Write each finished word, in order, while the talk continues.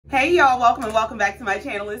Hey y'all, welcome and welcome back to my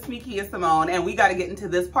channel. It's me, Kia Simone, and we got to get into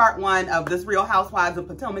this part one of this Real Housewives of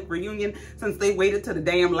Potomac reunion since they waited to the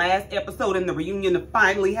damn last episode in the reunion to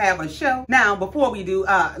finally have a show. Now, before we do,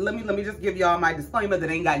 let me just give y'all my disclaimer that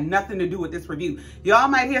ain't got nothing to do with this review. Y'all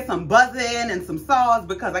might hear some buzzing and some saws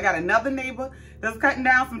because I got another neighbor that's cutting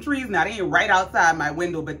down some trees. Now, they ain't right outside my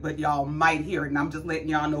window, but y'all might hear it, and I'm just letting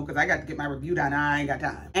y'all know because I got to get my review done. I ain't got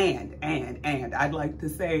time. And I'd like to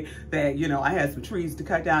say that, you know, I had some trees to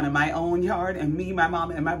cut down in my own yard, and me, my mom,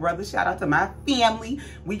 and my brother, shout out to my family,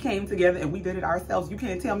 we came together and we did it ourselves. You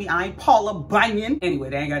can't tell me I ain't Paula Bunyan. Anyway,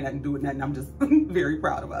 that ain't got nothing to do with nothing. I'm just very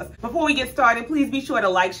proud of us. Before we get started, please be sure to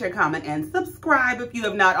like, share, comment, and subscribe if you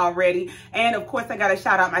have not already. And of course, I gotta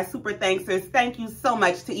shout out my super thanksters. Thank you so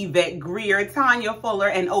much to Yvette Greer, Tanya Fuller,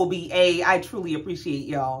 and OBA. I truly appreciate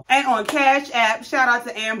y'all. And on Cash App, shout out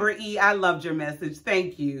to Amber E. I loved your message.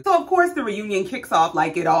 Thank you. So of course, the reunion kicks off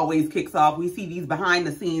like it always kicks off. We see these behind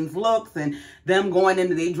the scenes looks and them going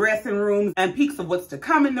into their dressing rooms and peeks of what's to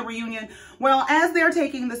come in the reunion. Well, as they're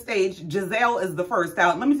taking the stage, Giselle is the first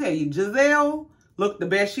out. Let me tell you, Giselle looked the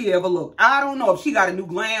best she ever looked. I don't know if she got a new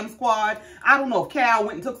glam squad. I don't know if Cal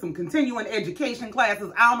went and took some continuing education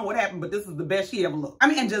classes. I don't know what happened, but this is the best she ever looked. I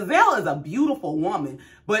mean, and Giselle is a beautiful woman,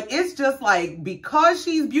 but it's just like, because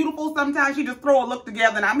she's beautiful, sometimes she just throw a look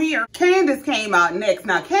together and I'm here. Candace came out next.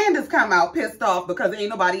 Now, Candace come out pissed off because ain't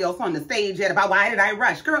nobody else on the stage yet about why did I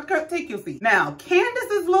rush. Girl, take your seat. Now,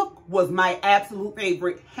 Candace's look was my absolute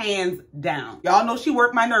favorite, hands down. Y'all know she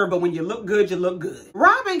worked my nerve, but when you look good, you look good.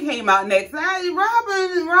 Robin came out next.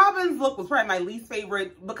 Robin's look was probably my least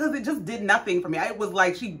favorite because it just did nothing for me. It was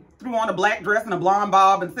like she threw on a black dress and a blonde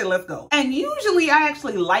bob and said, let's go. And usually I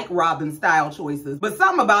actually like Robin's style choices, but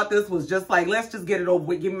something about this was just like, let's just get it over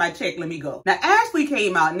with. Give me my check. Let me go. Now, Ashley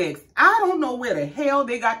came out next. I don't know where the hell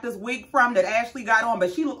they got this wig from that Ashley got on,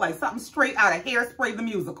 but she looked like something straight out of Hairspray the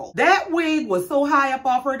musical. That wig was so high up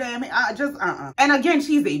off her damn head. And again,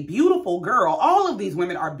 she's a beautiful girl. All of these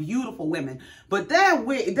women are beautiful women, but that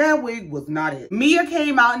wig was not it. Mia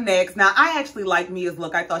came out next. Now, I actually liked Mia's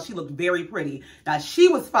look. I thought she looked very pretty. Now, she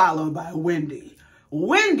was followed by Wendy.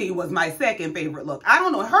 Wendy was my second favorite look. I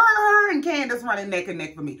don't know, her and Candace running neck and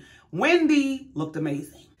neck for me. Wendy looked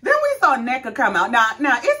amazing. Then we saw Nneka come out.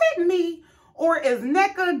 Now, is it me? Or is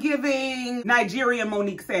Nneka giving Nigerian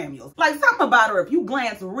Monique Samuels? Like, something about her, if you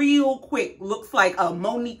glance real quick, looks like a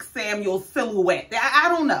Monique Samuels silhouette. I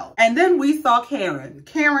don't know. And then we saw Karen.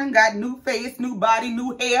 Karen got new face, new body,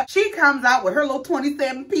 new hair. She comes out with her little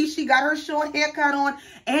 27 piece. She got her short haircut on.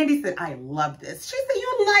 Andy said, I love this. She said,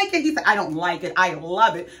 you like it? He said, I don't like it. I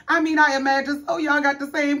love it. I mean, I imagine, so y'all got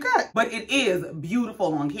the same cut. But it is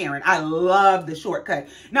beautiful on Karen. I love the shortcut.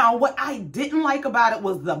 Now, what I didn't like about it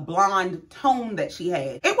was the blonde tone that she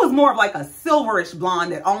had. It was more of like a silverish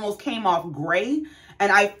blonde that almost came off gray.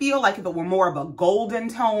 And I feel like if it were more of a golden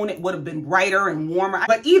tone, it would have been brighter and warmer.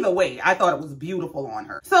 But either way, I thought it was beautiful on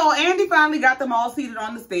her. So Andy finally got them all seated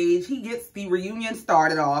on the stage. He gets the reunion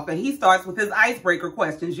started off and he starts with his icebreaker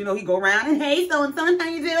questions. You know, he go around and, hey, so-and-so, how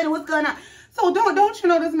you doing? What's going on? So don't you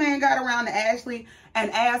know this man got around to Ashley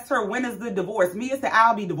and asked her, when is the divorce? Mia said,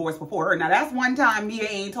 I'll be divorced before her. Now, that's one time Mia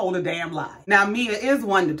ain't told a damn lie. Now, Mia is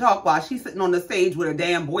one to talk while she's sitting on the stage with a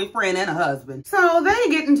damn boyfriend and a husband. So they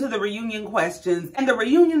get into the reunion questions, and the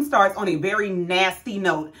reunion starts on a very nasty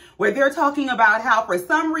note where they're talking about how, for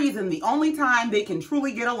some reason, the only time they can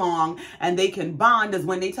truly get along and they can bond is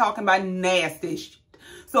when they talking about nasty shit.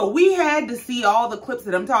 So we had to see all the clips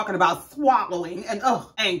that I'm talking about swallowing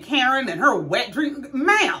and Karen and her wet dream.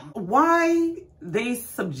 Ma'am, why they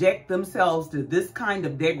subject themselves to this kind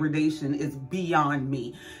of degradation is beyond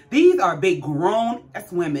me. These are big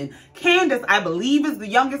grown-ass women. Candace, I believe, is the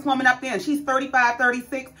youngest woman up there, and she's 35,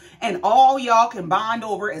 36, and all y'all can bond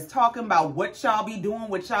over is talking about what y'all be doing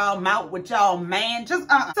with y'all mouth, with y'all man. So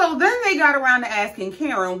then they got around to asking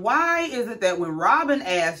Karen, why is it that when Robin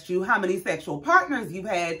asked you how many sexual partners you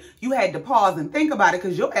had to pause and think about it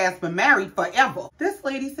because your ass been married forever? This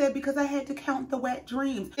lady said, because I had to count the wet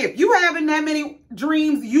dreams. If you having that many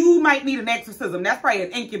dreams, you might need an exorcism. That's probably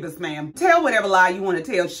an incubus, ma'am. Tell whatever lie you want to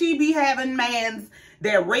tell. She be having mans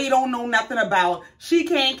that Ray don't know nothing about. She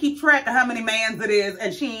can't keep track of how many mans it is,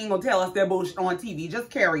 and she ain't gonna tell us that bullshit on TV. Just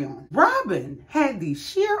carry on. Robin had the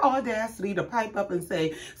sheer audacity to pipe up and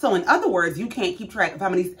say, so in other words, you can't keep track of how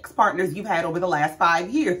many sex partners you've had over the last 5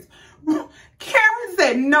 years. Karen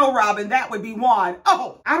said, no, Robin, that would be one.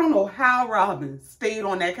 Oh, I don't know how Robin stayed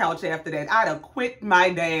on that couch after that. I'd have quit my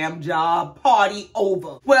damn job. Party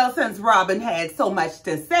over. Well, since Robin had so much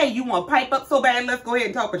to say, you want to pipe up so bad, let's go ahead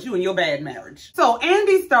and talk about you and your bad marriage. So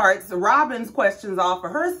Andy starts Robin's questions off for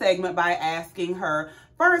her segment by asking her,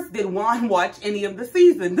 first, did Juan watch any of the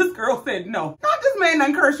season? This girl said no. Not this man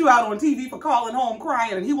done curse you out on TV for calling home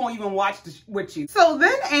crying and he won't even watch with you. So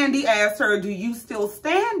then Andy asked her, do you still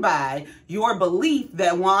stand by your belief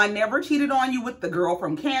that Juan never cheated on you with the girl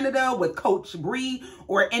from Canada, with Coach Bree,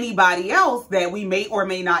 or anybody else that we may or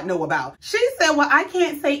may not know about? She said, well, I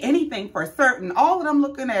can't say anything for certain. All that I'm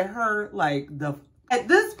looking at her like at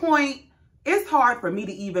this point, it's hard for me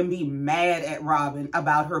to even be mad at Robin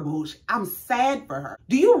about her bullshit. I'm sad for her.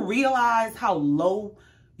 Do you realize how low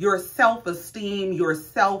your self-esteem, your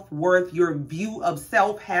self-worth, your view of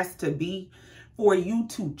self has to be for you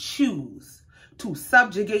to choose to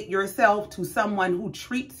subjugate yourself to someone who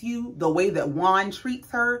treats you the way that Juan treats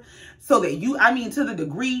her? So that you, to the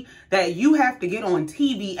degree that you have to get on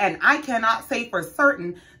TV, and I cannot say for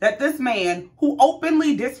certain that this man who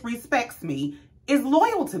openly disrespects me is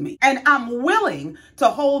loyal to me. And I'm willing to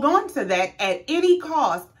hold on to that at any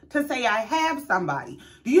cost to say I have somebody.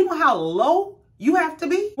 Do you know how low you have to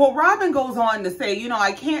be? Well, Robin goes on to say,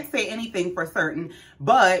 I can't say anything for certain,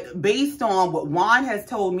 but based on what Juan has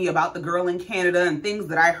told me about the girl in Canada and things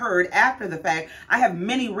that I heard after the fact, I have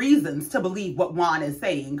many reasons to believe what Juan is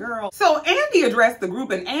saying, girl. So Andy addressed the group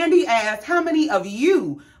and Andy asked, how many of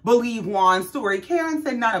you believe Juan's story? Karen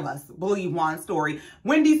said none of us believe Juan's story.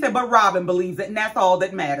 Wendy said, but Robin believes it, and that's all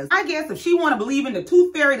that matters. I guess if she want to believe in the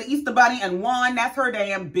Tooth Fairy, the Easter Bunny, and Juan, that's her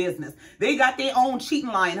damn business. They got their own cheating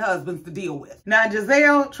lying husbands to deal with. Now,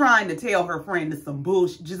 Giselle trying to tell her friend is some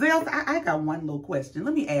bullshit. Giselle, I got one little question.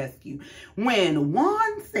 Let me ask you. When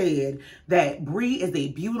Juan said that Bree is a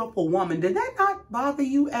beautiful woman, did that not bother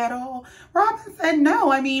you at all? Robin said no.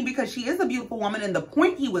 Because she is a beautiful woman, and the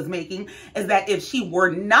point he was making is that if she were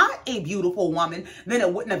not a beautiful woman, then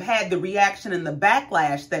it wouldn't have had the reaction and the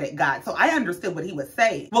backlash that it got. So I understood what he was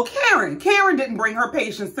saying. Well, Karen didn't bring her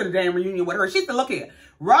patience to the damn reunion with her. She said, look here,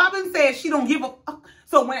 Robin said she don't give a fuck.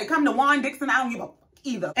 So when it come to Juan Dixon, I don't give a fuck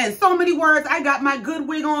either. In so many words, I got my good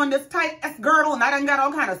wig on, this tight ass girdle, and I done got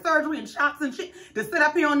all kind of surgery and shots and shit to sit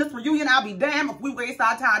up here on this reunion. I'll be damned if we waste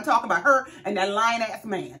our time talking about her and that lying ass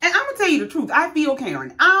man. And I'm gonna tell you the truth, I feel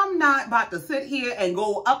Karen. I'm not about to sit here and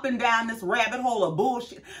go up and down this rabbit hole of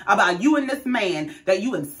bullshit about you and this man that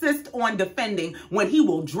you insist on defending when he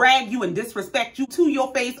will drag you and disrespect you to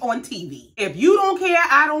your face on TV. If you don't care,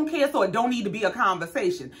 I don't care, so it don't need to be a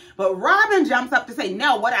conversation. But Robin jumps up to say,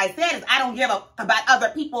 no, what I said is I don't give a fuck about other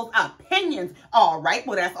people's opinions. All right,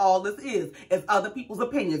 well, that's all this is other people's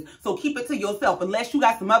opinions. So keep it to yourself. Unless you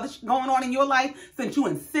got some other shit going on in your life, since you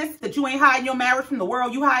insist that you ain't hiding your marriage from the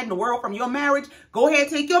world, you hiding the world from your marriage, go ahead,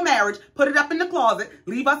 take your marriage, put it up in the closet,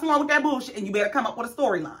 leave us alone with that bullshit, and you better come up with a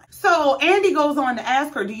storyline. So Andy goes on to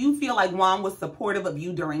ask her, do you feel like Juan was supportive of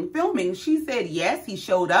you during filming? She said, yes, he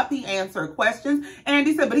showed up, he answered questions.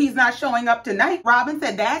 Andy said, but he's not showing up tonight. Robin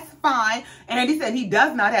said, that's fine. Andy said, he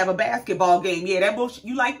does not have a basketball game. Yeah, that bullshit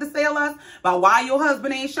you like to sell us about why your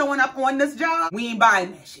husband ain't showing up on this job, we ain't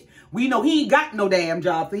buying that shit. We know he ain't got no damn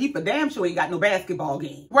job, so he for damn sure ain't got no basketball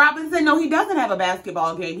game. Robin said, no, he doesn't have a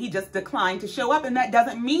basketball game. He just declined to show up, and that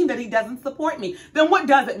doesn't mean that he doesn't support me. Then what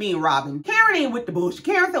does it mean, Robin? Karen ain't with the bullshit.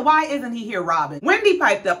 Karen said, why isn't he here, Robin? Wendy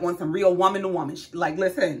piped up on some real woman-to-woman shit. Like,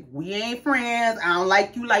 listen, we ain't friends. I don't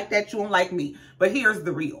like you like that. You don't like me. But here's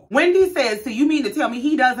the real. Wendy says, so you mean to tell me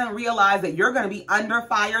he doesn't realize that you're going to be under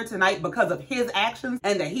fire tonight because of his actions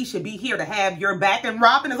and that he should be here to have your back? And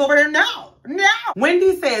Robin is over there now.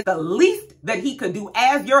 Wendy says the least that he could do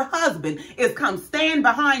as your husband is come stand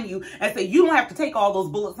behind you and say, you don't have to take all those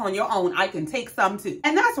bullets on your own. I can take some too.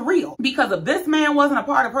 And that's real, because if this man wasn't a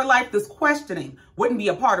part of her life, this questioning wouldn't be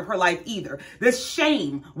a part of her life either. This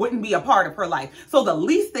shame wouldn't be a part of her life. So the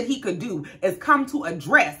least that he could do is come to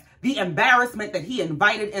address the embarrassment that he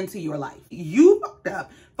invited into your life. You fucked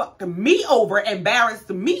up, fucked me over, embarrassed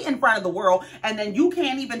me in front of the world, and then you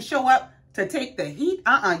can't even show up to take the heat?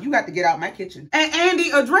 You got to get out my kitchen. And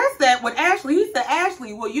Andy addressed that with Ashley. He said,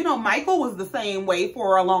 Ashley, well, you know, Michael was the same way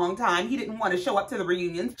for a long time. He didn't want to show up to the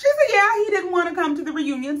reunions. She said, yeah, he didn't want to come to the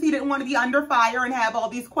reunions. He didn't want to be under fire and have all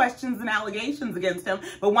these questions and allegations against him.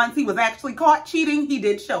 But once he was actually caught cheating, he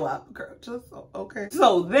did show up. Girl, just okay.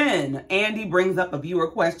 So then Andy brings up a viewer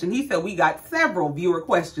question. He said, we got several viewer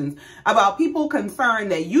questions about people concerned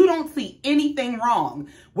that you don't see anything wrong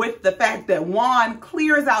with the fact that Juan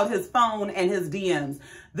clears out his phone and his DMs.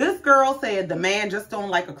 This girl said the man just don't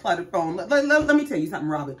like a cluttered phone. Let me tell you something,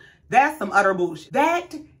 Robin. That's some utter bullshit.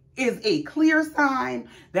 That is a clear sign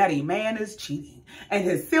that a man is cheating, and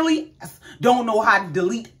his silly ass don't know how to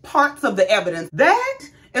delete parts of the evidence. That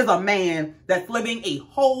is a man that's living a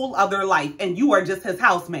whole other life and you are just his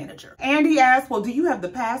house manager. Andy asked, well, do you have the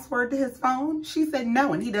password to his phone? She said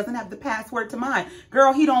no, and he doesn't have the password to mine.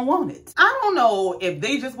 Girl, he don't want it. I don't know if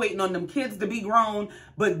they just waiting on them kids to be grown,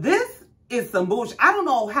 but this is some bullshit. I don't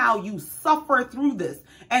know how you suffer through this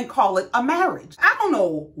and call it a marriage. I don't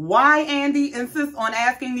know why Andy insists on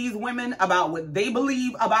asking these women about what they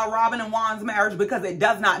believe about Robin and Juan's marriage, because it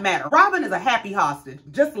does not matter. Robin is a happy hostage.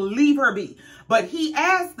 Just leave her be. But he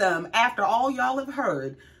asked them, after all y'all have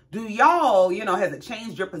heard, do y'all, has it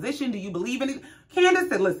changed your position? Do you believe in it? Candace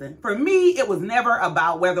said, listen, for me, it was never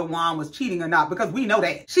about whether Juan was cheating or not, because we know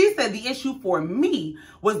that. She said the issue for me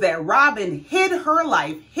was that Robin hid her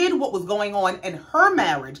life, hid what was going on in her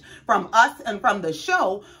marriage from us and from the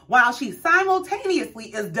show, while she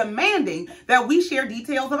simultaneously is demanding that we share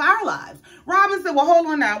details of our lives. Robin said, well, hold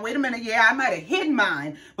on now. Wait a minute. Yeah, I might have hid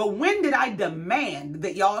mine, but when did I demand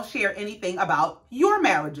that y'all share anything about your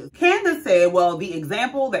marriages? Candace said, well, the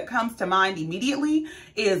example that comes to mind immediately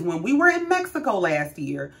is when we were in Mexico last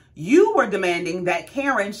year, you were demanding that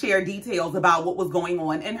Karen share details about what was going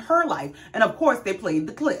on in her life. And of course, they played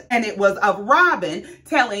the clip. And it was of Robin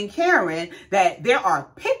telling Karen that there are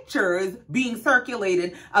pictures being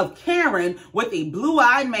circulated of Karen with a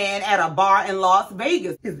blue-eyed man at a bar in Las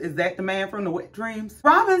Vegas. Is that the man from the Wet Dreams?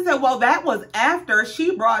 Robin said, well, that was after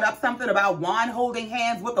she brought up something about Juan holding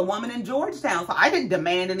hands with a woman in Georgetown. So I didn't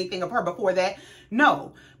demand anything of her before that.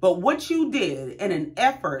 No, but what you did in an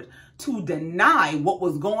effort to deny what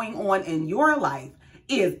was going on in your life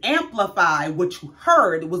is amplify what you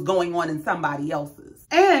heard was going on in somebody else's.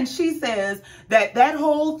 And she says that that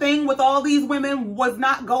whole thing with all these women was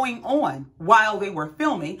not going on while they were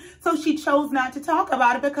filming. So she chose not to talk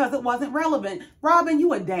about it because it wasn't relevant. Robin,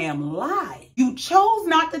 you a damn lie. You chose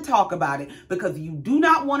not to talk about it because you do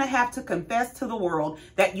not want to have to confess to the world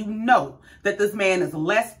that you know that this man is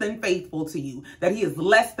less than faithful to you, that he is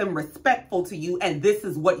less than respectful to you, and this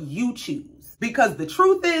is what you choose. Because the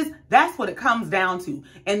truth is, that's what it comes down to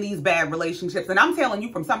in these bad relationships. And I'm telling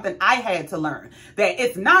you from something I had to learn, that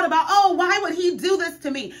it's not about, oh, why would he do this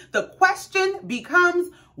to me? The question becomes,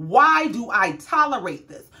 why do I tolerate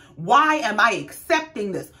this? Why am I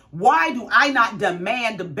accepting this? Why do I not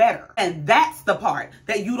demand better? And that's the part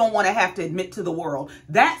that you don't want to have to admit to the world.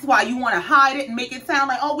 That's why you want to hide it and make it sound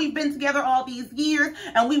like, oh, we've been together all these years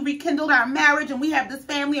and we rekindled our marriage and we have this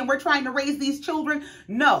family and we're trying to raise these children.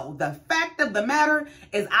 No, the fact of the matter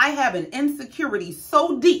is I have an insecurity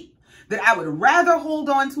so deep that I would rather hold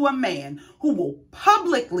on to a man who will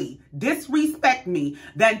publicly disrespect me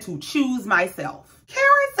than to choose myself.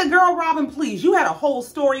 Karen said, girl, Robin, please, you had a whole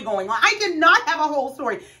story going on. I did not have a whole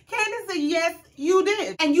story. Candace said, yes, you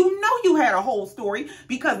did. And you know you had a whole story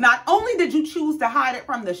because not only did you choose to hide it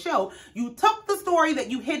from the show, you took the story that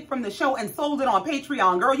you hid from the show and sold it on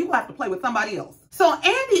Patreon. Girl, you have to play with somebody else. So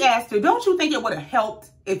Andy asked her, don't you think it would have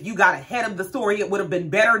helped if you got ahead of the story? It would have been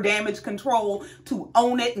better damage control to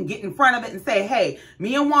own it and get in front of it and say, hey,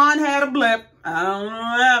 me and Juan had a blip.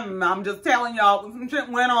 I'm just telling y'all some shit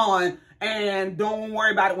went on. And don't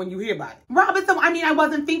worry about it when you hear about it. Robin said, I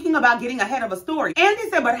wasn't thinking about getting ahead of a story.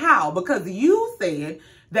 Andy said, but how? Because you said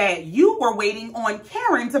that you were waiting on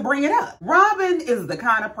Karen to bring it up. Robin is the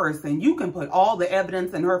kind of person you can put all the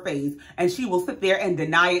evidence in her face and she will sit there and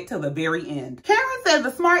deny it till the very end. Karen said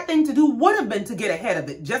the smart thing to do would have been to get ahead of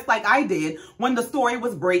it, just like I did when the story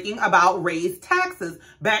was breaking about raised taxes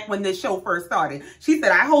back when this show first started. She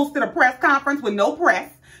said, I hosted a press conference with no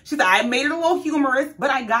press. She said, I made it a little humorous, but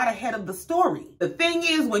I got ahead of the story. The thing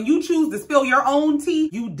is, when you choose to spill your own tea,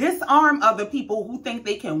 you disarm other people who think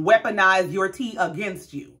they can weaponize your tea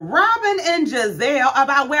against you. Robin and Giselle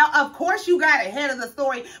about, well, of course you got ahead of the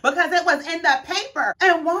story because it was in the paper.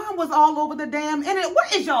 And Juan was all over the damn internet.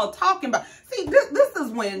 What is y'all talking about? See, this is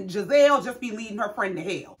when Giselle just be leading her friend to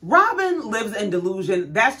hell. Robin lives in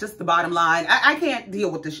delusion. That's just the bottom line. I can't deal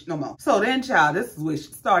with this no more. So then, child, this is where it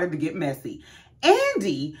started to get messy.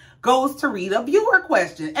 Andy goes to read a viewer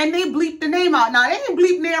question and they bleep the name out. Now, they didn't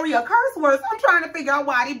bleep nary a curse word, so I'm trying to figure out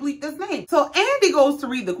why they bleeped this name. So Andy goes to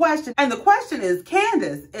read the question, and the question is,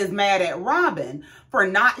 Candace is mad at Robin for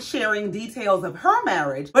not sharing details of her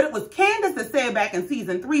marriage, but it was Candace that said back in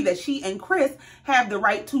season 3 that she and Chris have the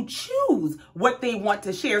right to choose what they want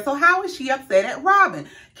to share. So how is she upset at Robin?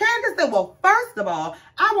 Candace said, well, first of all,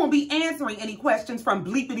 I won't be answering any questions from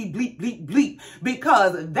bleepity bleep bleep bleep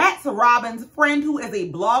because that's Robin's friend who is a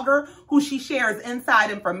blogger who she shares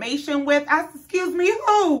inside information with. Excuse me,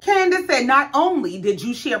 who? Candace said, not only did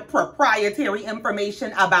you share proprietary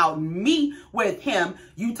information about me with him,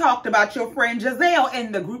 you talked about your friend Giselle Giselle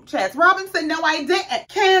in the group chats. Robin said, no, I didn't.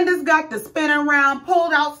 Candace got to spinning around,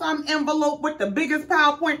 pulled out some envelope with the biggest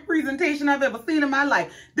PowerPoint presentation I've ever seen in my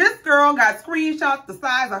life. This girl got screenshots the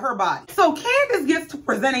size of her body. So Candace gets to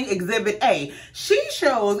presenting Exhibit A. She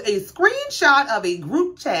shows a screenshot of a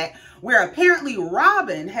group chat where apparently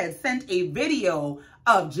Robin had sent a video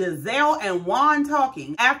of Giselle and Juan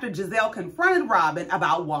talking after Giselle confronted Robin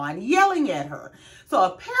about Juan yelling at her. So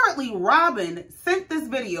apparently Robin sent this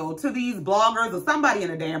video to these bloggers or somebody in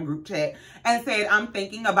a damn group chat and said, I'm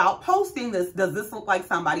thinking about posting this. Does this look like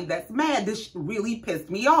somebody that's mad? This really pissed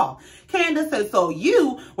me off. Candace said, so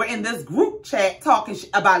you were in this group chat talking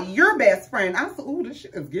about your best friend. I said, ooh, this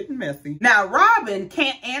shit is getting messy. Now, Robin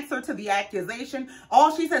can't answer to the accusation.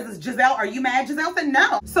 All she says is, Giselle, are you mad? Giselle said,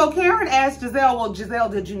 no. So Karen asked Giselle, well, Giselle,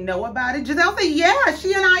 did you know about it? Giselle said, yeah,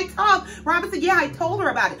 she and I talked. Robin said, yeah, I told her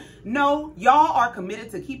about it. No, y'all are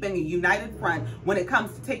committed to keeping a united front when it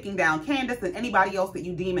comes to taking down Candace and anybody else that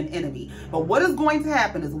you deem an enemy. But what is going to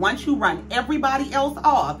happen is once you run everybody else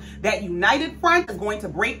off, that united front is going to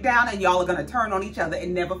break down and y'all are going to turn on each other. It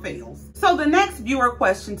never fails. So the next viewer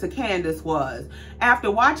question to Candace was,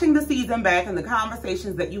 after watching the season back and the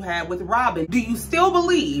conversations that you had with Robin, do you still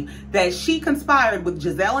believe that she conspired with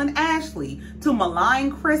Giselle and Ashley to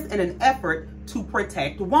malign Chris in an effort to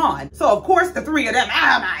protect Juan? So of course the three of them,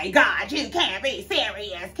 oh my God, you can't be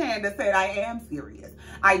serious. Candace said, I am serious.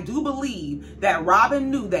 I do believe that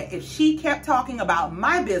Robin knew that if she kept talking about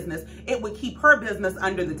my business, it would keep her business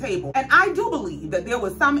under the table. And I do believe that there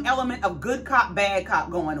was some element of good cop, bad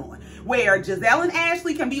cop going on, where Giselle and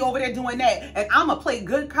Ashley can be over there doing that, and I'm gonna play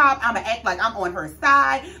good cop, I'm gonna act like I'm on her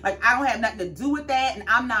side, like I don't have nothing to do with that, and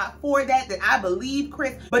I'm not for that I believe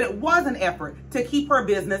Chris, but it was an effort to keep her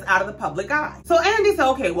business out of the public eye. So Andy said,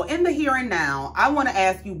 okay, well, in the here and now, I wanna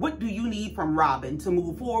ask you, what do you need from Robin to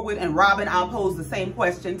move forward? And Robin, I'll pose the same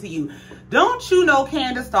question to you. Don't you know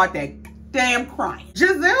Candace started that damn crying?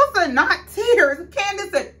 Giselle said, not tears.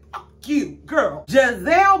 Candace said, fuck you, girl.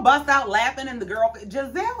 Giselle bust out laughing and the girl,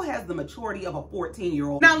 Giselle has the maturity of a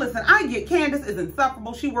 14-year-old. Now listen, I get Candace is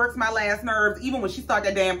insufferable. She works my last nerves even when she started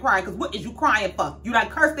that damn crying, because what is you crying for? You done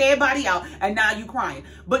cursed everybody out and now you crying.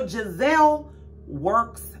 But Giselle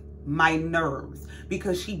works my nerves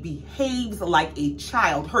because she behaves like a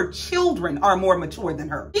child. Her children are more mature than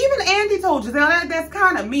her. Even Andy told Giselle that's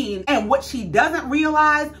kind of mean. And what she doesn't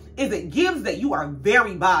realize is it gives that you are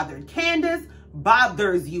very bothered. Candace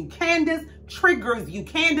bothers you. Candace triggers you.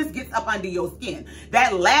 Candace gets up under your skin.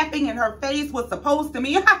 That laughing in her face was supposed to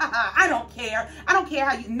mean, I don't care. I don't care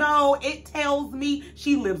how you know. It tells me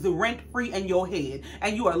she lives rent-free in your head.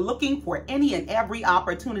 And you are looking for any and every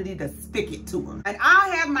opportunity to stick it to her. And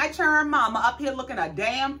I have my churn mama up here looking a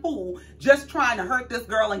damn fool just trying to hurt this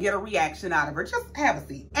girl and get a reaction out of her. Just have a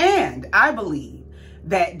seat. And I believe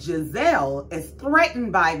that Giselle is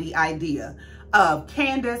threatened by the idea of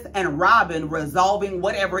Candace and Robin resolving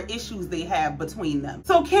whatever issues they have between them.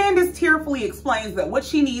 So Candace tearfully explains that what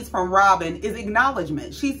she needs from Robin is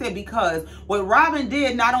acknowledgement. She said, because what Robin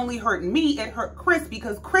did not only hurt me, it hurt Chris,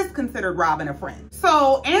 because Chris considered Robin a friend.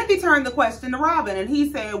 So Andy turned the question to Robin and he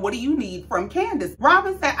said, what do you need from Candace?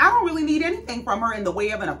 Robin said, I don't really need anything from her in the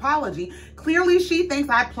way of an apology. Clearly she thinks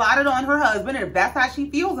I plotted on her husband, and if that's how she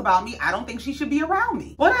feels about me, I don't think she should be around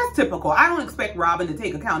me. Well, that's typical. I don't expect Robin to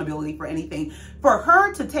take accountability for anything. For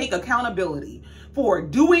her to take accountability for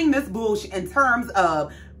doing this bullshit in terms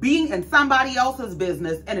of being in somebody else's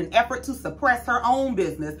business in an effort to suppress her own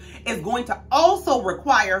business is going to also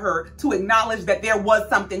require her to acknowledge that there was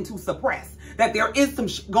something to suppress, that there is some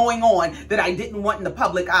going on that I didn't want in the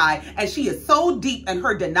public eye. And she is so deep in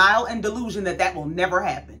her denial and delusion that that will never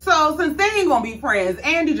happen. So since they ain't gonna be friends,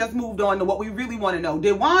 Andy just moved on to what we really want to know.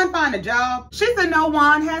 Did Juan find a job? She said, no,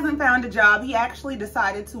 Juan hasn't found a job. He actually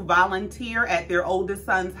decided to volunteer at their oldest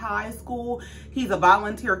son's high school. He's a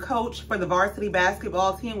volunteer coach for the varsity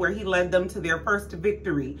basketball team, where he led them to their first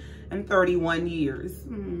victory in 31 years.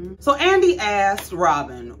 So Andy asked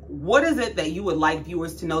Robin, what is it that you would like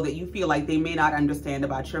viewers to know that you feel like they may not understand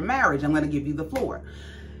about your marriage? I'm going to give you the floor.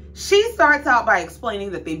 She starts out by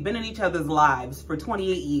explaining that they've been in each other's lives for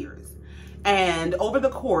 28 years. And over the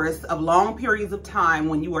course of long periods of time,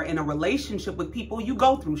 when you are in a relationship with people, you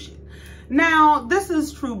go through shit. Now, this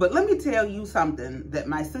is true, but let me tell you something that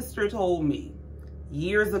my sister told me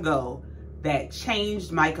years ago that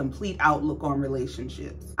changed my complete outlook on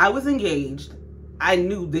relationships. I was engaged. I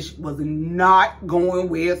knew this was not going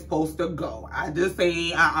where it's supposed to go. I just say,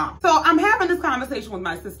 So I'm having this conversation with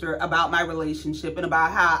my sister about my relationship and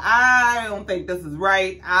about how I don't think this is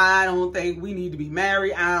right. I don't think we need to be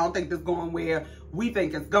married. I don't think this is going where we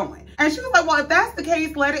think it's going. And she was like, well, if that's the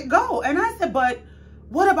case, let it go. And I said, but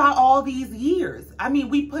what about all these years? I mean,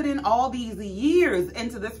 we put in all these years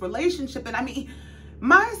into this relationship. And I mean,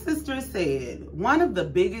 my sister said one of the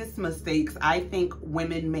biggest mistakes I think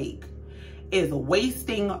women make is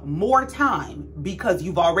wasting more time because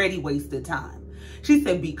you've already wasted time. She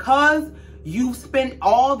said, because you've spent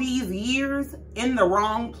all these years in the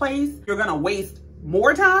wrong place, you're gonna waste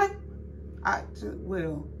more time? I just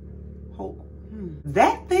will hope.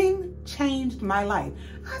 That thing changed my life.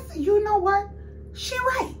 I said, you know what? She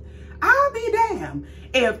right. I'll be damned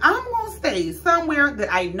if I'm gonna stay somewhere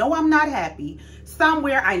that I know I'm not happy,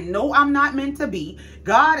 somewhere I know I'm not meant to be.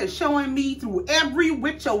 God is showing me through every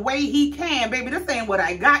which way he can, baby, this ain't what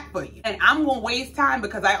I got for you. And I'm gonna waste time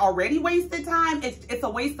because I already wasted time. It's a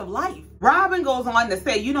waste of life. Robin goes on to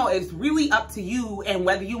say, you know, it's really up to you and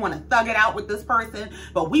whether you want to thug it out with this person,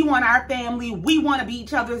 but we want our family. We want to be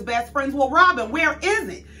each other's best friends. Well, Robin, where is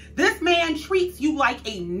it? This man treats you like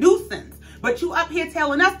a nuisance. But you up here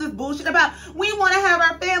telling us this bullshit about we want to have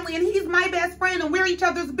our family and he's my best friend and we're each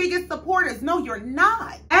other's biggest supporters. No, you're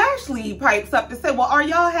not. Ashley pipes up to say, well, are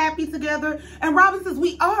y'all happy together? And Robin says,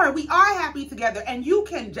 we are happy together. And you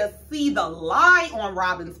can just see the lie on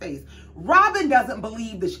Robin's face. Robin doesn't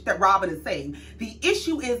believe the shit that Robin is saying. The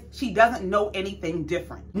issue is she doesn't know anything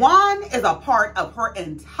different. Juan is a part of her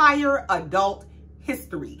entire adult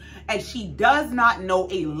history, and she does not know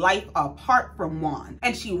a life apart from Juan,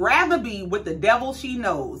 and she'd rather be with the devil she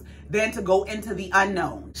knows than to go into the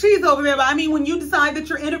unknown. She's over there, but I mean, when you decide that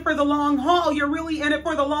you're in it for the long haul, you're really in it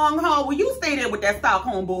for the long haul. Well, you stay there with that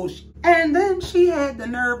Stockholm bullshit. And then she had the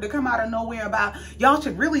nerve to come out of nowhere about, y'all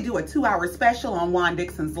should really do a 2-hour special on Juan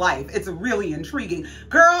Dixon's life. It's really intriguing.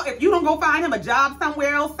 Girl, if you don't go find him a job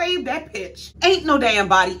somewhere else, save that pitch. Ain't no damn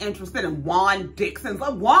body interested in Juan Dixon's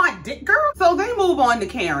life. Girl. So they move on to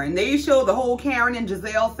Karen. They show the whole Karen and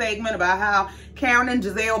Giselle segment about how Karen and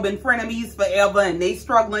Giselle been frenemies forever and they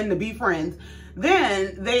struggling to be friends.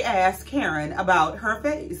 Then they ask Karen about her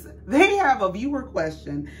face. They have a viewer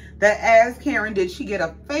question that asks Karen, did she get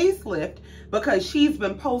a facelift because she's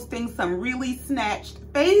been posting some really snatched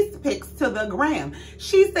face pics to the gram?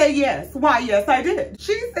 She said yes. Why, yes, I did.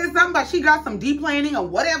 She said something about she got some deplaning or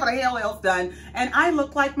whatever the hell else done, and I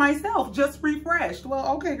look like myself, just refreshed.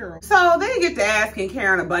 Well, okay, girl. So they get to asking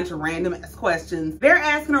Karen a bunch of random ass questions. They're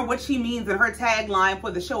asking her what she means in her tagline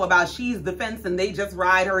for the show about she's the fence and they just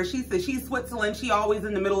ride her. She says she's Switzerland. She always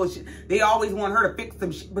in the middle of shit. They always want her to fix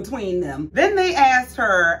some shit between them. Then they asked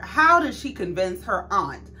her, how did she convince her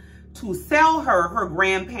aunt to sell her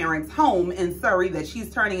grandparents' home in Surrey that she's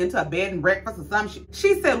turning into a bed and breakfast or some shit?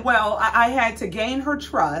 She said, well, I had to gain her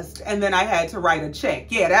trust and then I had to write a check.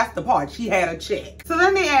 Yeah, that's the part. She had a check. So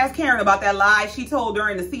then they asked Karen about that lie she told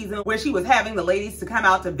during the season where she was having the ladies to come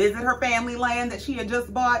out to visit her family land that she had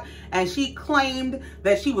just bought. And she claimed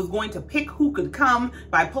that she was going to pick who could come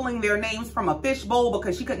by pulling their names from a fishbowl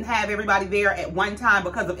because she couldn't have everybody there at one time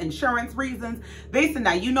because of insurance reasons. They said,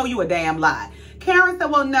 now you know you a damn lie. Karen said,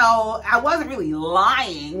 well, no, I wasn't really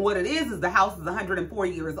lying. What it is the house is 104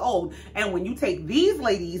 years old. And when you take these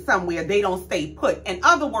ladies somewhere, they don't stay put. In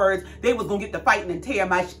other words, they was going to get to fighting and tear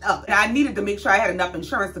my shit up. And I needed to make sure I had enough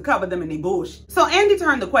insurance to cover them in their bullshit. So Andy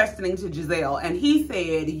turned the questioning to Giselle and he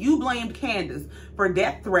said, you blamed Candace for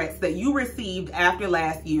death threats that you received after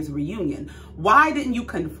last year's reunion. Why didn't you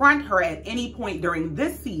confront her at any point during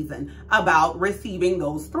this season about receiving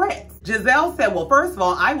those threats? Giselle said, well, first of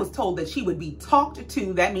all, I was told that she would be talked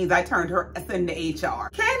to. That means I turned her into HR.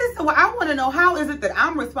 Candace said, well, I want to know, how is it that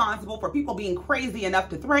I'm responsible for people being crazy enough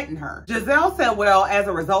to threaten her? Giselle said, well, as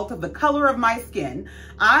a result of the color of my skin,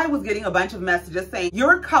 I was getting a bunch of messages saying,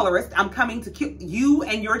 you're a colorist. I'm coming to kill you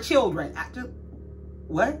and your children.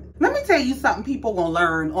 What? Let me tell you something people gonna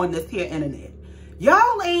learn on this here internet.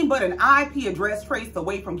 Y'all ain't but an IP address trace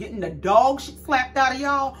away from getting the dog shit slapped out of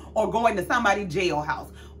y'all or going to somebody's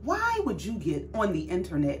jailhouse. Why would you get on the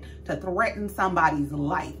internet to threaten somebody's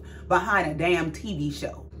life behind a damn TV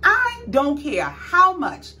show? I don't care how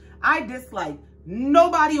much I dislike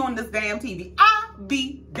nobody on this damn TV. I'll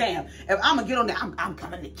be damned if I'm gonna get on there. I'm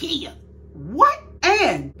coming to kill you. What?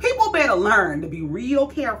 And people better learn to be real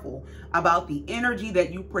careful about the energy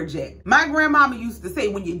that you project. My grandmama used to say,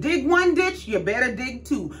 when you dig one ditch, you better dig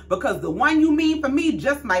two, because the one you mean for me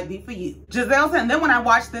just might be for you. Giselle said, and then when I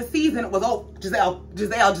watched this season, it was, oh,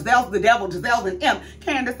 Giselle's the devil, Giselle's an imp.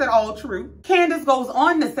 Candace said, all true. Candace goes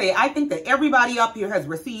on to say, I think that everybody up here has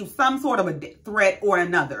received some sort of a threat or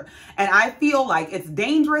another. And I feel like it's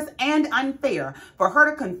dangerous and unfair for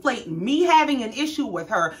her to conflate me having an issue with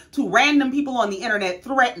her to random people on the internet said,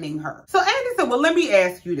 threatening her. So Andy said, well, let me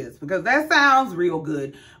ask you this, because that sounds real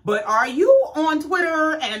good. But are you on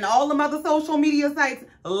Twitter and all them other social media sites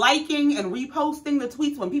liking and reposting the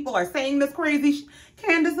tweets when people are saying this crazy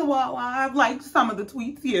Candace said, well, I've liked some of the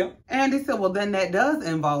tweets, yeah. Andy said, well, then that does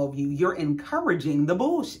involve you. You're encouraging the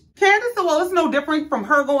bullshit. Candace said, well, it's no different from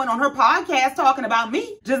her going on her podcast talking about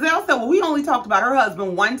me. Giselle said, well, we only talked about her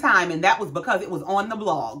husband one time, and that was because it was on the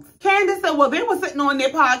blogs. Candace said, well, they were sitting on their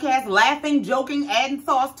podcast laughing, joking, adding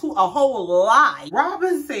sauce to a whole lie.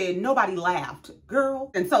 Robin said, nobody laughed, girl.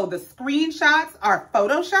 And so the screenshots are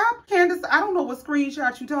Photoshop? Candace, I don't know what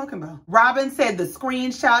screenshots you're talking about. Robin said the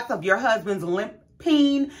screenshots of your husband's limp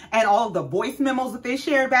peen and all of the voice memos that they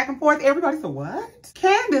shared back and forth. Everybody said, what?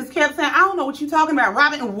 Candace kept saying, I don't know what you're talking about.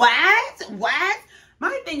 Robin, what?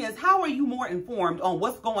 My thing is, how are you more informed on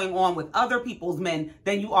what's going on with other people's men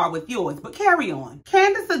than you are with yours? But carry on.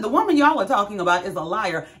 Candace said, the woman y'all are talking about is a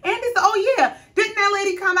liar. Andy said, oh yeah, didn't that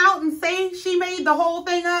lady come out and say she made the whole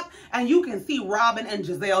thing up? And you can see Robin and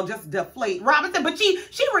Giselle just deflate. Robin said, but she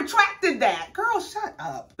retracted that. Girl, shut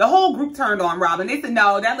up. The whole group turned on Robin. They said,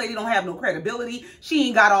 no, that lady don't have no credibility. She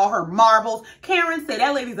ain't got all her marbles. Karen said,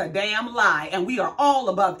 that lady's a damn lie. And we are all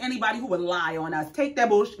above anybody who would lie on us. Take that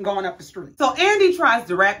bullshit and going up the street. So Andy tries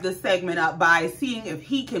to wrap this segment up by seeing if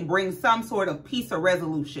he can bring some sort of peace or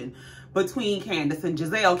resolution between Candace and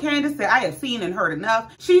Giselle. Candace said, I have seen and heard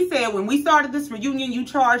enough. She said, when we started this reunion, you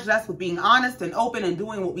charged us with being honest and open and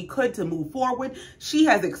doing what we could to move forward. She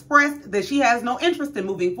has expressed that she has no interest in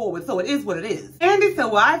moving forward, so it is what it is. Andy said,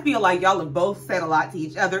 well, I feel like y'all have both said a lot to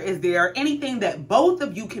each other. Is there anything that both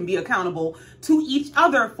of you can be accountable to each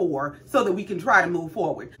other for so that we can try to move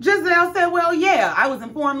forward? Giselle said, well, yeah, I was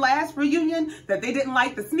informed last reunion that they didn't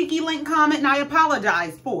like the sneaky link comment and I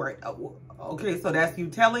apologized for it. Okay, so that's you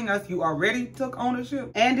telling us you already took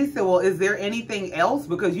ownership? Andy said, well, is there anything else?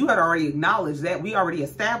 Because you had already acknowledged that. We already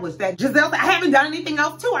established that. Giselle said, I haven't done anything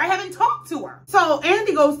else to her. I haven't talked to her. So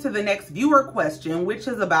Andy goes to the next viewer question, which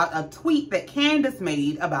is about a tweet that Candace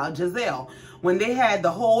made about Giselle. When they had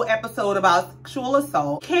the whole episode about sexual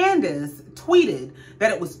assault, Candace tweeted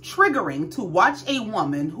that it was triggering to watch a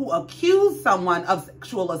woman who accused someone of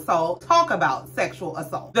sexual assault talk about sexual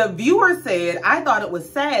assault. The viewer said, I thought it was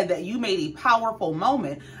sad that you made a powerful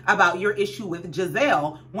moment about your issue with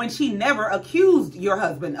Giselle when she never accused your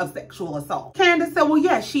husband of sexual assault. Candace said, well,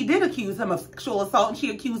 yes, she did accuse him of sexual assault and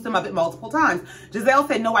she accused him of it multiple times. Giselle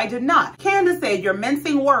said, no, I did not. Candace said, you're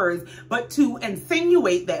mincing words, but to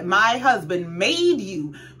insinuate that my husband made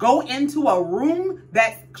you go into a room,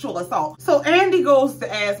 that's sexual assault. So Andy goes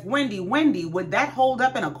to ask Wendy, would that hold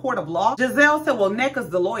up in a court of law? Giselle said, well, Nneka's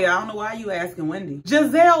the lawyer. I don't know why you asking Wendy.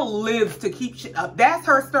 Giselle lives to keep shit up. That's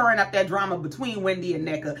her stirring up that drama between Wendy and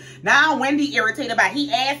Nneka. Now Wendy irritated about,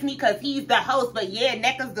 he asked me because he's the host, but yeah,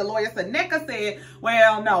 Nneka's the lawyer. So Nneka said,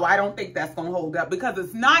 well, no, I don't think that's going to hold up because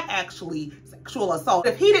it's not actually sexual assault.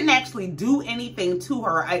 If he didn't actually do anything to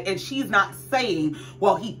her and she's not saying,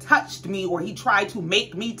 well, he touched me or he tried to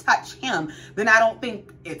make me touch him, then I don't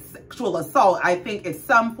think it's sexual assault. I think it's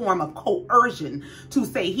some form of coercion to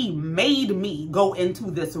say he made me go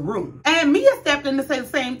into this room. And Mia stepped in to say the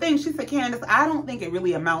same thing. She said, Candace, I don't think it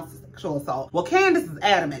really amounts to sexual assault. Well, Candace is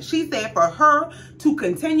adamant. She said for her to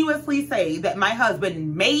continuously say that my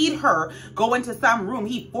husband made her go into some room,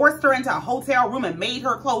 he forced her into a hotel room and made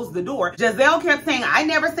her close the door. Giselle kept saying, I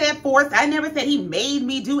never said forced. I never said he made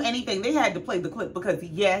me do anything. They had to play the clip because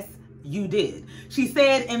yes, you did. She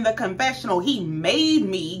said in the confessional, he made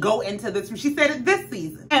me go into this room. She said it this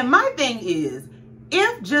season. And my thing is,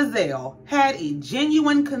 if Giselle had a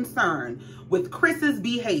genuine concern with Chris's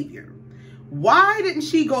behavior, why didn't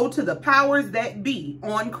she go to the powers that be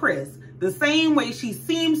on Chris the same way she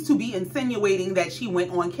seems to be insinuating that she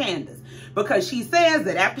went on Candace? Because she says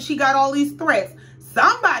that after she got all these threats,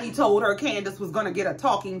 somebody told her Candace was going to get a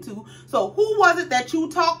talking to. So who was it that you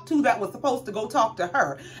talked to that was supposed to go talk to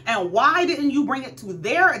her? And why didn't you bring it to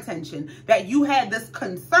their attention that you had this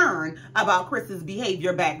concern about Chris's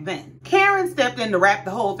behavior back then? Karen stepped in to wrap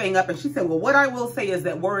the whole thing up and she said, well, what I will say is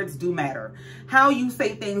that words do matter. How you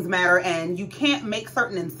say things matter, and you can't make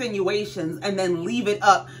certain insinuations and then leave it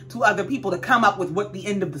up to other people to come up with what the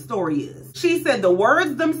end of the story is. She said the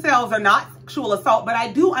words themselves are not sexual assault, but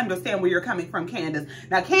I do understand where you're coming from, Candace.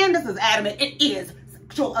 Now, Candace is adamant it is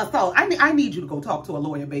sexual assault. I need you to go talk to a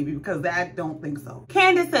lawyer, baby, because I don't think so.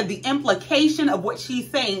 Candace said the implication of what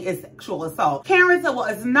she's saying is sexual assault. Karen said, well,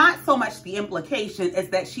 it's not so much the implication, it's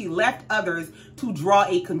that she left others to draw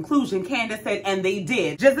a conclusion. Candace said, and they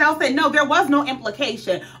did. Giselle said, no, there was no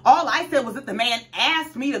implication. All I said was that the man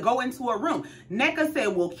asked me to go into a room. Nneka said,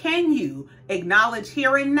 well, can you acknowledge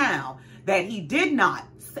here and now that he did not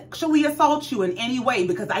sexually assault you in any way,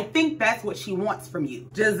 because I think that's what she wants from you.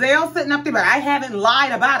 Giselle sitting up there, but I haven't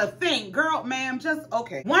lied about a thing. Girl, ma'am, just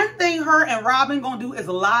okay. One thing her and Robin gonna do is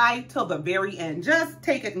lie till the very end. Just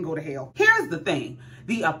take it and go to hell. Here's the thing.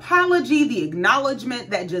 The apology, the acknowledgement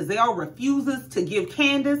that Giselle refuses to give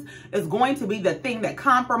Candace is going to be the thing that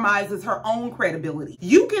compromises her own credibility.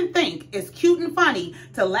 You can think it's cute and funny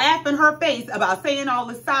to laugh in her face about saying all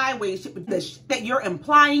this sideways shit, but the shit that you're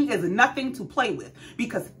implying is nothing to play with,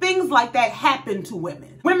 because things like that happen to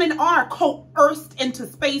women. Women are coerced into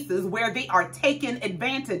spaces where they are taken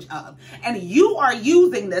advantage of, and you are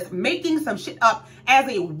using this, making some shit up as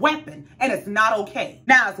a weapon, and it's not okay.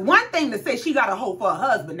 Now, it's one thing to say she got a hoe for a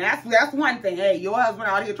husband. That's one thing. Hey, your husband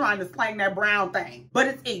out here trying to slang that brown thing. But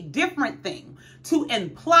it's a different thing to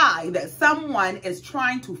imply that someone is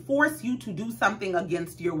trying to force you to do something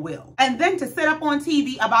against your will. And then to sit up on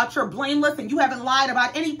TV about you're blameless and you haven't lied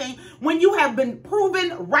about anything when you have been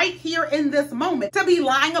proven right here in this moment to be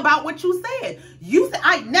lying about what you said. You said,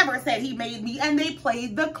 I never said he made me, and they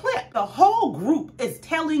played the clip. The whole group is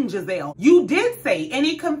telling Giselle, you did say in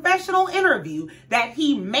a confessional interview that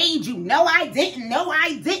he made you. No, I didn't. No,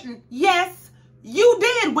 I didn't. Yes, you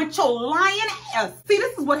did, with your lying ass. See,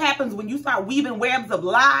 this is what happens when you start weaving webs of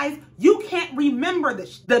lies. You can't remember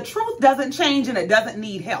the truth doesn't change, and it doesn't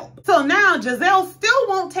need help. So now Giselle still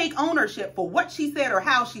won't take ownership for what she said or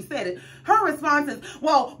how she said it. Her response is,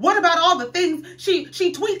 well, what about all the things she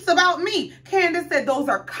tweets about me? Candace said those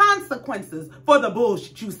are consequences for the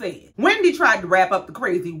bullshit you said. Wendy tried to wrap up the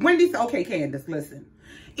crazy. Wendy said, okay, Candace, listen.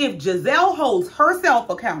 If Giselle holds herself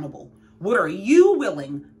accountable, what are you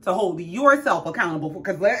willing to hold yourself accountable for?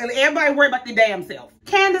 Because everybody worry about their damn self.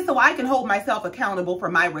 Candace, so I can hold myself accountable for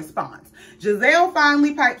my response. Giselle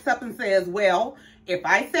finally pipes up and says, well, if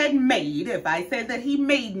I said made, if I said that he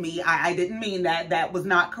made me, I didn't mean that. That was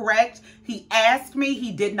not correct. He asked me,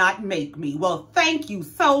 he did not make me. Well, thank you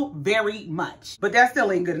so very much. But that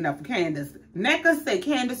still ain't good enough for Candace. Nneka said,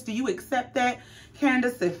 Candace, do you accept that?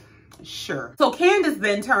 Candace said, sure. So Candace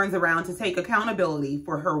then turns around to take accountability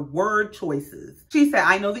for her word choices. She said,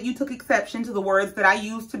 I know that you took exception to the words that I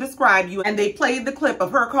used to describe you, and they played the clip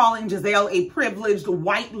of her calling Giselle a privileged,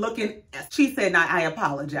 white-looking. She said, I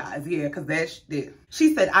apologize. Yeah, because that's it.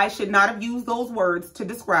 She said, I should not have used those words to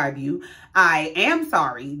describe you. I am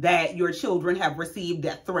sorry that your children have received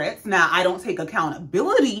death threats. Now, I don't take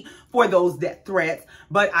accountability for those death threats,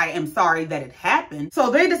 but I am sorry that it happened. So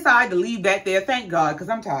they decide to leave that there, thank God, because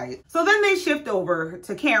I'm tired. So then they shift over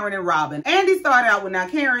to Karen and Robin. Andy started out with, now,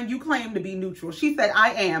 Karen, you claim to be neutral. She said,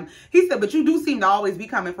 I am. He said, but you do seem to always be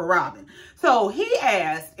coming for Robin. So he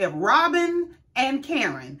asked if Robin and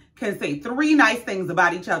Karen can say 3 nice things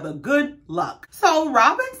about each other. Good luck. So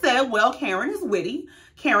Robin said, well, Karen is witty.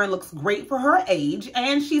 Karen looks great for her age,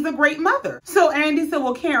 and she's a great mother. So Andy said,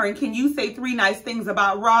 well, Karen, can you say 3 nice things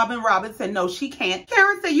about Robin? Robin said, no, she can't.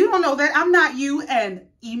 Karen said, you don't know that. I'm not you. And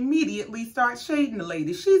immediately starts shading the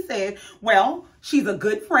lady. She said, well, she's a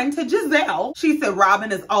good friend to Giselle. She said,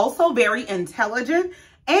 Robin is also very intelligent,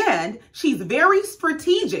 and she's very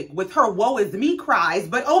strategic with her woe is me cries,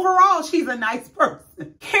 but overall, she's a nice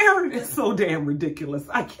person. Karen is so damn ridiculous.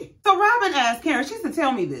 I can't. So Robin asked Karen, she said,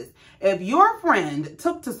 tell me this. If your friend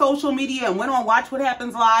took to social media and went on Watch What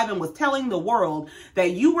Happens Live and was telling the world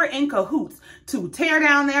that you were in cahoots to tear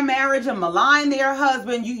down their marriage and malign their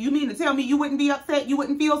husband, you mean to tell me you wouldn't be upset? You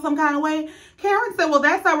wouldn't feel some kind of way? Karen said, well,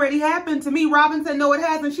 that's already happened to me. Robin said, no, it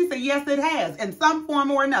hasn't. She said, yes, it has, in some form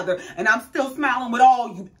or another. And I'm still smiling with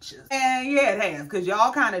all you bitches. And yeah, it has, because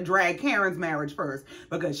y'all kind of dragged Karen's marriage first.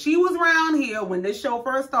 Because she was around here when this show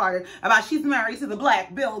first started about she's married to the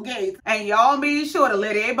Black Bill Gates. And y'all made sure to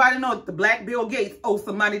let everybody know that the Black Bill Gates owe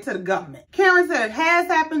some money to the government. Karen said, it has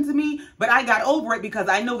happened to me, but I got over it because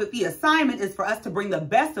I know that the assignment is for us to bring the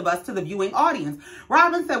best of us to the viewing audience.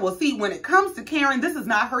 Robin said, well, see, when it comes to Karen, this is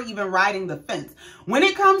not her even riding the fence. When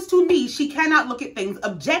it comes to me, she cannot look at things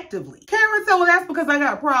objectively. Karen said, well, that's because I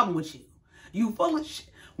got a problem with you. You full of shit.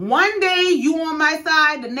 One day you on my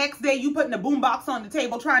side, the next day you putting a boombox on the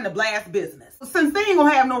table trying to blast business. Since they ain't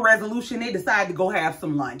gonna have no resolution, they decide to go have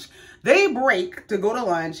some lunch. They break to go to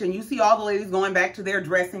lunch, and you see all the ladies going back to their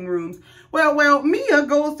dressing rooms. Well, Mia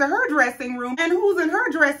goes to her dressing room, and who's in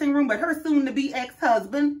her dressing room but her soon-to-be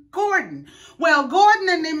ex-husband, Gordon. Well, Gordon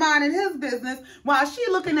and they minding his business while she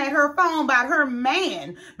looking at her phone about her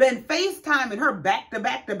man been FaceTiming her back to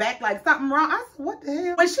back to back like something wrong. I said, what the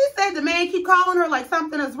hell? When she said the man keep calling her like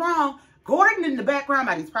something is wrong, Gordon in the background,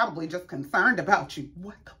 he's probably just concerned about you.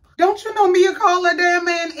 What the fuck? Don't you know Mia called her damn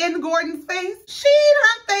man in Gordon's face? She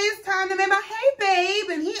done FaceTimed him and like, hey babe,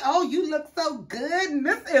 and he, oh, you look so good, and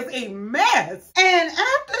this is a mess. And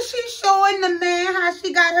after she's showing the man how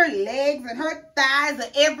she got her legs and her thighs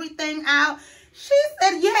and everything out, she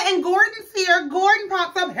said, yeah, and Gordon's here. Gordon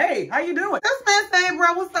pops up, hey, how you doing? This man said,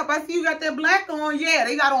 bro, what's up? I see you got that black on. Yeah,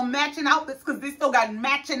 they got on matching outfits because they still got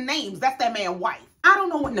matching names. That's that man's wife. I don't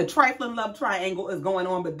know what in the trifling love triangle is going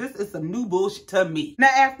on, but this is some new bullshit to me. Now,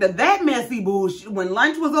 after that messy bullshit, when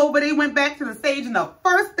lunch was over, they went back to the stage, and the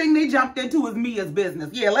first thing they jumped into was Mia's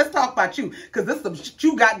business. Yeah, let's talk about you, because this is some shit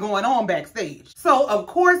you got going on backstage. So, of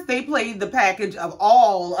course, they played the package of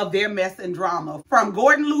all of their mess and drama, from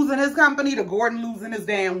Gordon losing his company to Gordon losing his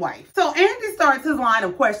damn wife. So, Andy starts his line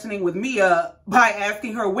of questioning with Mia by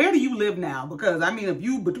asking her, where do you live now? Because, I mean, if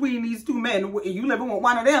you, between these two men, you living with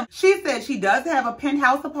one of them. She said she does have a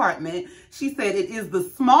penthouse apartment. She said it is the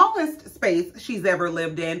smallest space she's ever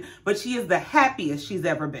lived in, but she is the happiest she's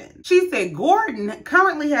ever been. She said Gordon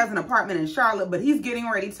currently has an apartment in Charlotte, but he's getting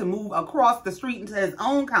ready to move across the street into his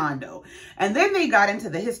own condo. And then they got into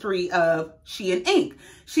the history of she and Ink.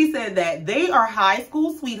 She said that they are high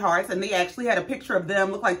school sweethearts, and they actually had a picture of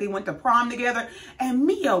them, look like they went to prom together. And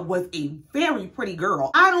Mia was a very pretty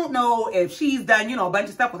girl. I don't know if she's done, you know, a bunch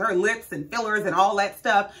of stuff with her lips and fillers and all that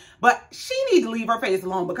stuff, but she needs to leave her face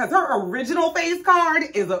alone because her original face card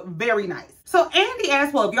is very nice. So Andy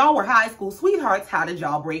asked, well, if y'all were high school sweethearts, how did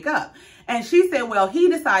y'all break up? And she said, well, he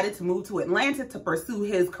decided to move to Atlanta to pursue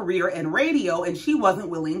his career in radio, and she wasn't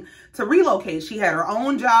willing to relocate. She had her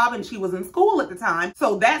own job and she was in school at the time.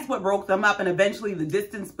 So that's what broke them up, and eventually the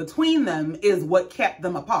distance between them is what kept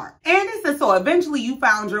them apart. Andy said, so eventually you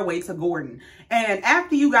found your way to Gordon. And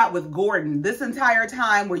after you got with Gordon, this entire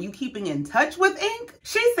time, were you keeping in touch with Ink?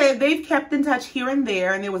 She said they've kept in touch here and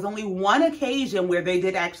there, and there was only one occasion where they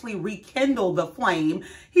did actually rekindle the flame.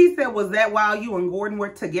 He said, was that while you and Gordon were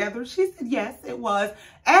together? She said, yes, it was.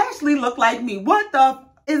 Ashley looked like me. What the?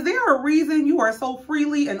 Is there a reason you are so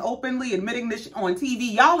freely and openly admitting this on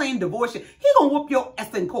TV? Y'all ain't divorced yet. He gonna whoop your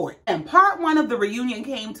ass in court. And part one of the reunion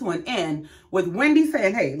came to an end with Wendy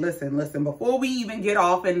saying, hey, listen, before we even get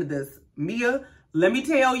off into this, Mia, let me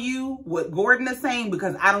tell you what Gordon is saying,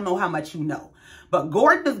 because I don't know how much you know. But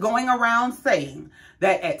Gordon is going around saying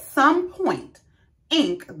that at some point,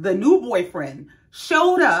 Ink, the new boyfriend,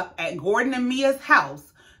 showed up at Gordon and Mia's house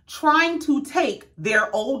trying to take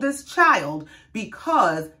their oldest child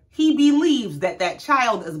because he believes that that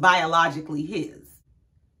child is biologically his.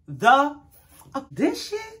 This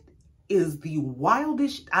shit is the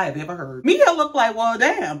wildest shit I have ever heard. Mia looked like, well,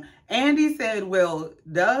 damn. Andy said, well,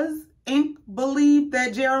 does Ink believe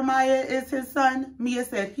that Jeremiah is his son? Mia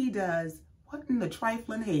said, he does. What in the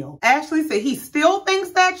trifling hell? Ashley said he still thinks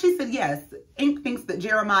that. She said, yes, Ink thinks that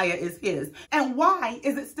Jeremiah is his. And why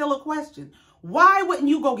is it still a question? Why wouldn't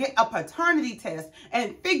you go get a paternity test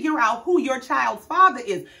and figure out who your child's father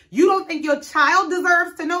is? You don't think your child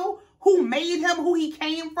deserves to know who made him, who he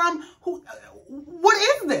came from? What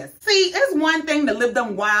is this? See, it's one thing to live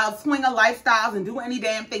them wild swinger lifestyles and do any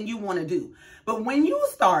damn thing you want to do. But when you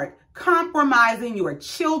start compromising your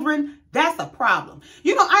children, that's a problem.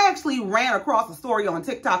 You know, I actually ran across a story on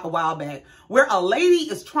TikTok a while back where a lady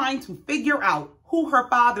is trying to figure out who her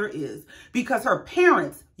father is because her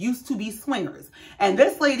parents used to be swingers. And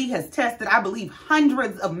this lady has tested, I believe,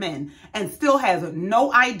 hundreds of men and still has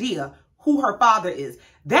no idea who her father is.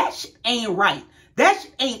 That shit ain't right. That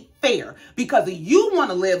shit ain't fair, because you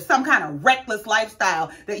want to live some kind of reckless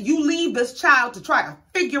lifestyle that you leave this child to try to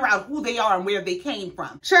figure out who they are and where they came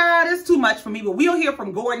from. Child, it's too much for me, but we'll hear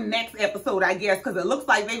from Gordon next episode, I guess, because it looks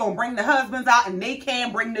like they're going to bring the husbands out, and they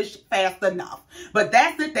can bring this shit fast enough. But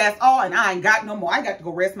that's it. That's all, and I ain't got no more. I got to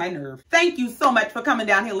go rest my nerve. Thank you so much for coming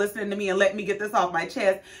down here listening to me and letting me get this off my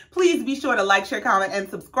chest. Please be sure to like, share, comment, and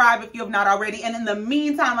subscribe if you have not already. And in the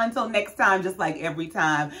meantime, until next time, just like every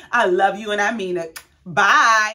time, I love you and I mean it. Bye.